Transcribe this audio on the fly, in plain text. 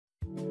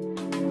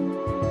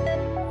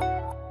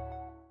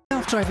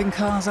Self-driving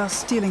cars are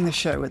stealing the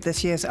show at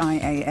this year's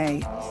IAA.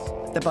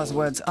 The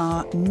buzzwords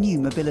are new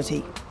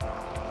mobility.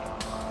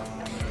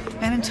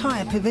 An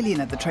entire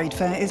pavilion at the trade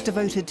fair is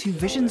devoted to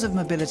visions of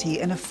mobility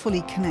in a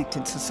fully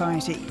connected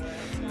society.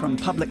 From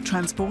public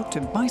transport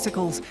to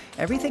bicycles,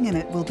 everything in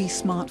it will be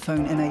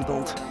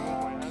smartphone-enabled.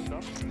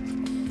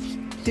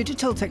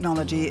 Digital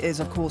technology is,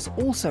 of course,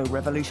 also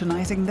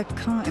revolutionizing the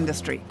car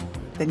industry.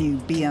 The new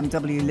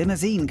BMW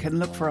limousine can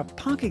look for a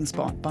parking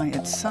spot by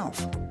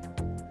itself.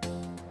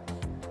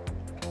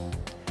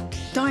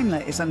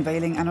 Daimler is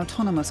unveiling an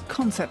autonomous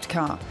concept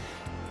car.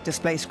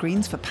 Display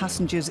screens for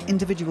passengers'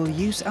 individual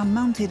use are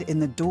mounted in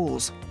the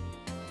doors.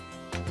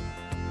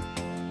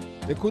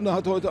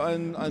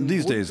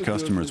 These days,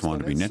 customers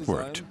want to be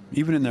networked,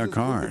 even in their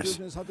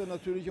cars.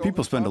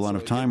 People spend a lot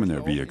of time in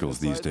their vehicles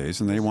these days,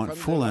 and they want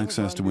full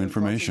access to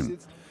information,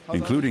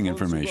 including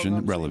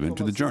information relevant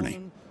to the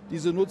journey.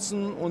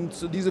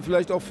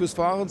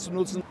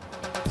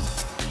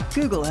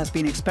 Google has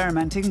been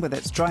experimenting with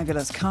its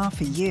driverless car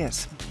for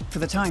years. For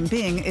the time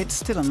being, it's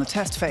still in the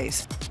test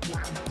phase.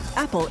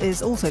 Apple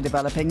is also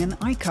developing an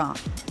iCar.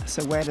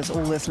 So where does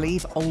all this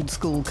leave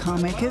old-school car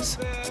makers?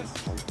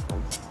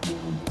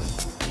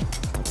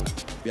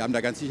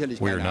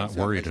 We're not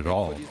worried at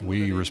all.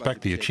 We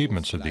respect the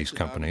achievements of these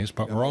companies,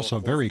 but we're also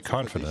very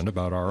confident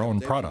about our own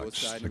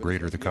products. The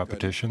greater the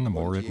competition, the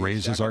more it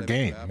raises our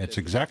game. It's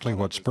exactly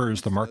what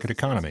spurs the market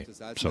economy.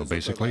 So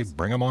basically,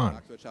 bring them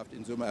on.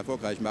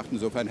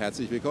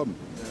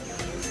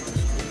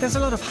 There's a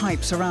lot of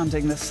hype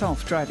surrounding the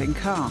self-driving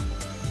car.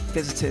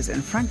 Visitors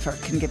in Frankfurt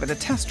can give it a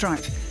test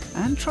drive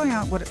and try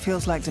out what it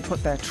feels like to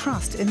put their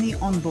trust in the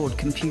onboard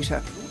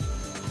computer.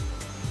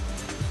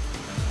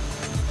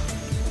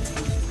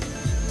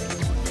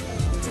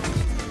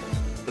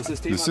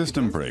 The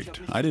system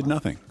braked. I did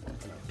nothing.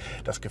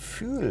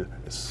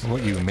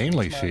 What you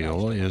mainly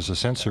feel is a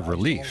sense of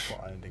relief,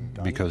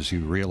 because you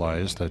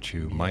realize that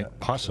you might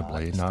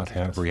possibly not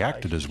have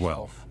reacted as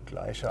well.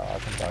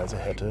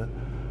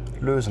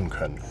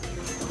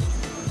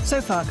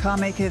 So far, car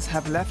makers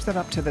have left it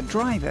up to the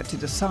driver to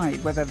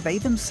decide whether they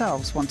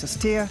themselves want to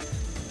steer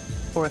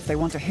or if they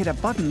want to hit a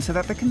button so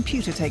that the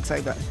computer takes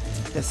over.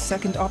 The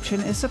second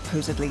option is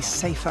supposedly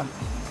safer.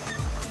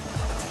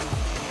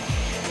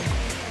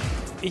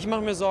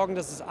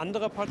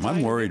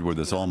 I'm worried where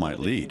this all might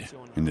lead.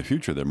 In the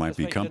future, there might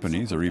be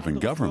companies or even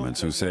governments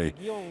who say,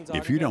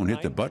 if you don't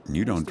hit the button,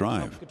 you don't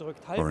drive.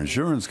 Or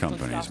insurance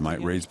companies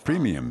might raise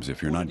premiums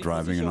if you're not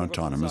driving an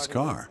autonomous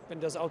car.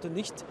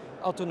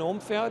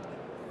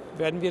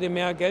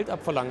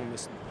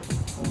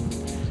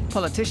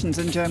 Politicians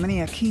in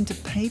Germany are keen to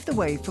pave the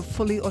way for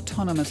fully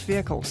autonomous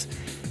vehicles.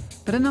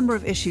 But a number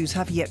of issues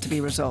have yet to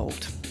be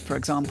resolved. For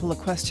example, a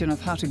question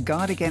of how to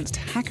guard against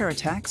hacker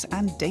attacks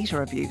and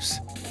data abuse.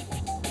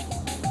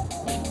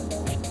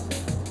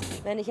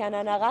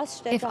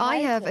 If I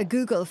have a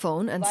Google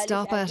phone and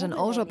stop at an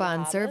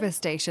Autobahn service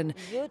station,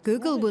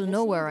 Google will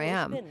know where I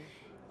am.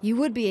 You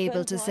would be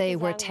able to say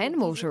where 10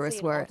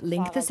 motorists were,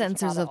 link the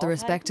sensors of the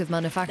respective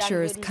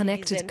manufacturers'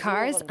 connected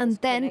cars, and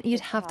then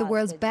you'd have the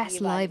world's best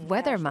live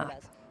weather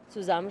map.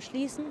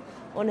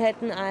 Und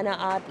hätten eine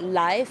Art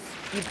live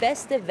die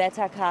beste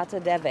Wetterkarte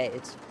der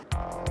Welt.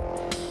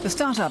 The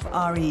startup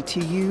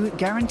RE2U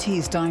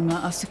guarantees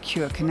Daimler a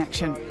secure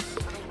connection.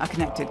 A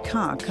connected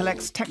car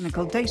collects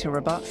technical data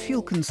about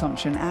fuel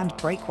consumption and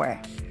brake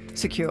wear.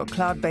 Secure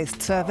cloud-based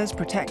servers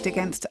protect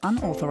against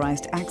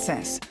unauthorized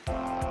access.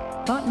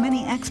 But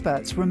many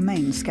experts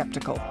remain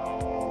skeptical.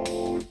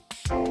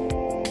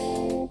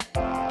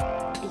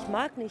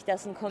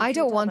 I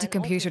don't want a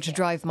computer to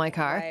drive my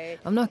car.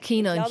 I'm not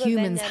keen on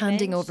humans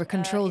handing over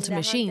control to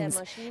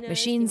machines.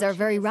 Machines are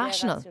very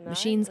rational.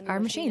 Machines are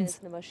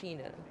machines.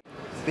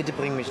 Bitte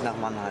bring mich nach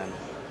Mannheim.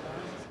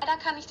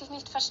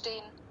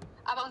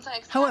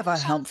 However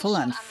helpful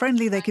and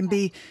friendly they can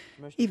be,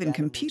 even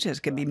computers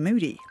can be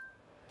moody.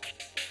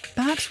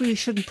 Perhaps we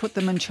shouldn't put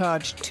them in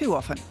charge too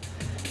often.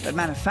 But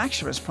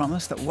manufacturers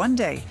promise that one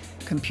day,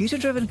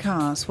 computer-driven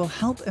cars will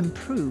help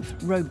improve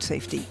road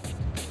safety.